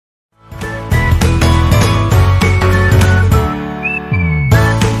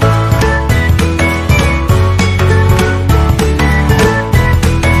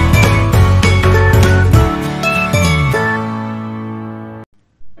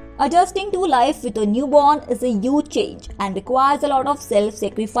Adjusting to life with a newborn is a huge change and requires a lot of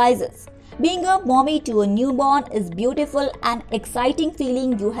self-sacrifices. Being a mommy to a newborn is beautiful and exciting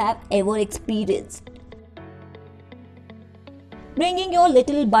feeling you have ever experienced. Bringing your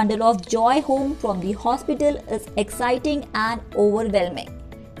little bundle of joy home from the hospital is exciting and overwhelming.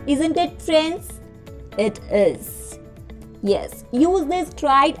 Isn't it, friends? It is. Yes, use these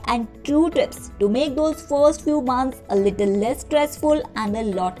tried and true tips to make those first few months a little less stressful and a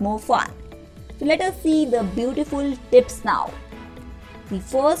lot more fun. So let us see the beautiful tips now. The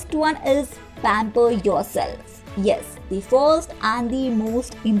first one is pamper yourself. Yes, the first and the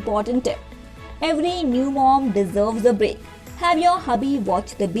most important tip. Every new mom deserves a break. Have your hubby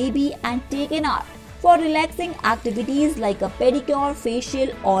watch the baby and take an hour for relaxing activities like a pedicure, facial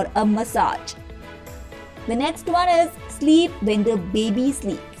or a massage. The next one is sleep when the baby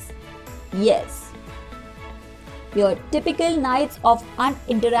sleeps. Yes, your typical nights of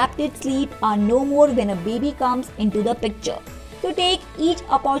uninterrupted sleep are no more when a baby comes into the picture. So take each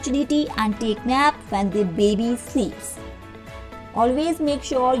opportunity and take nap when the baby sleeps. Always make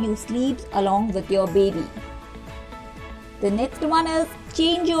sure you sleep along with your baby. The next one is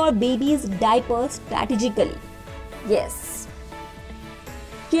change your baby's diaper strategically. Yes.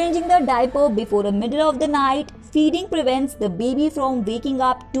 Changing the diaper before the middle of the night, feeding prevents the baby from waking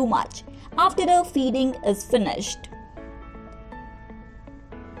up too much after the feeding is finished.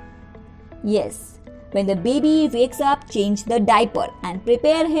 Yes. When the baby wakes up, change the diaper and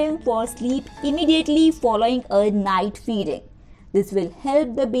prepare him for sleep immediately following a night feeding. This will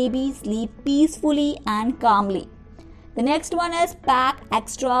help the baby sleep peacefully and calmly. The next one is pack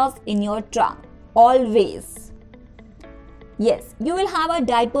extras in your trunk. Always. Yes, you will have a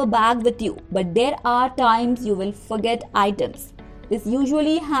diaper bag with you, but there are times you will forget items. This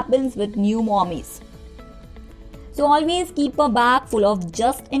usually happens with new mommies. So always keep a bag full of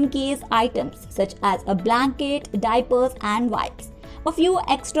just in case items such as a blanket, diapers and wipes, a few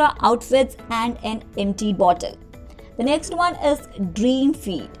extra outfits and an empty bottle. The next one is dream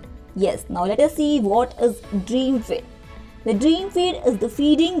feed. Yes, now let us see what is dream feed. The dream feed is the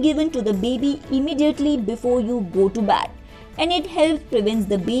feeding given to the baby immediately before you go to bed, and it helps prevent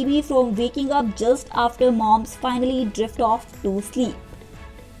the baby from waking up just after moms finally drift off to sleep.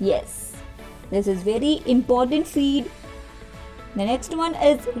 Yes, this is very important feed. The next one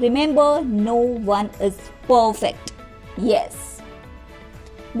is remember no one is perfect. Yes,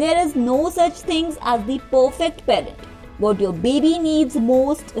 there is no such thing as the perfect parent. What your baby needs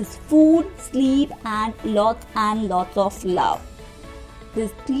most is food, sleep and lots of love.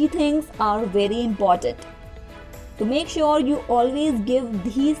 These three things are very important. So make sure you always give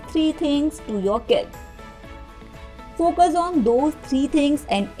these three things to your kid. Focus on those three things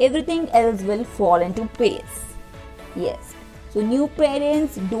and everything else will fall into place. Yes. So new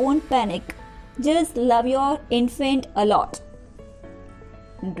parents, don't panic. Just love your infant a lot.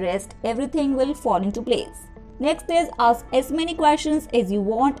 And rest, everything will fall into place. Next is ask as many questions as you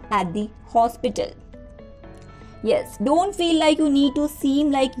want at the hospital. Yes, don't feel like you need to seem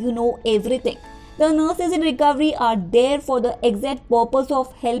like you know everything. The nurses in recovery are there for the exact purpose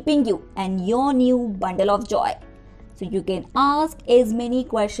of helping you and your new bundle of joy. So you can ask as many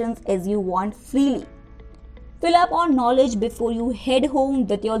questions as you want freely. Fill up on knowledge before you head home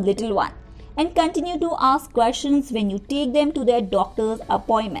with your little one and continue to ask questions when you take them to their doctor's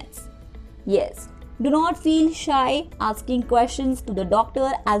appointments. Yes. Do not feel shy asking questions to the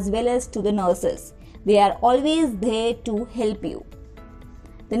doctor as well as to the nurses. They are always there to help you.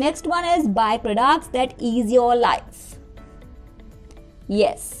 The next one is buy products that ease your life.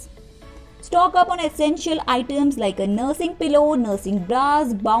 Yes. Stock up on essential items like a nursing pillow, nursing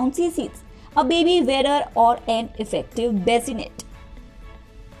bras, bouncy seats, a baby wearer or an effective bassinet.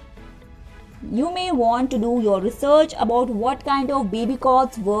 You may want to do your research about what kind of baby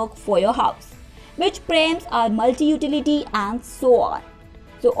cots work for your house, which prams are multi-utility and so on.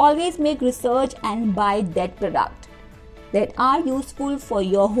 So always make research and buy that product that are useful for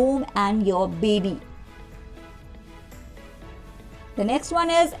your home and your baby. The next one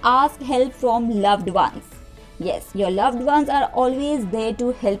is ask help from loved ones. Yes, your loved ones are always there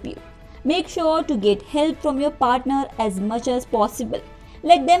to help you. Make sure to get help from your partner as much as possible.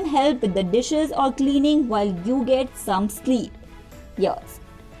 Let them help with the dishes or cleaning while you get some sleep. Yes,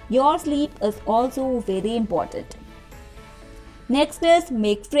 your sleep is also very important. Next is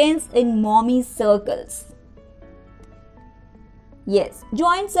make friends in mommy circles. Yes,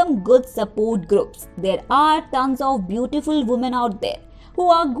 join some good support groups. There are tons of beautiful women out there who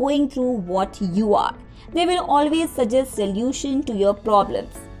are going through what you are. They will always suggest solutions to your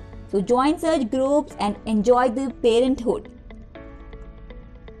problems. So join such groups and enjoy the parenthood.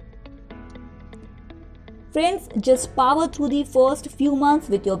 Friends, just power through the first few months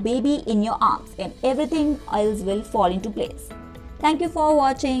with your baby in your arms and everything else will fall into place. Thank you for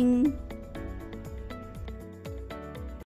watching.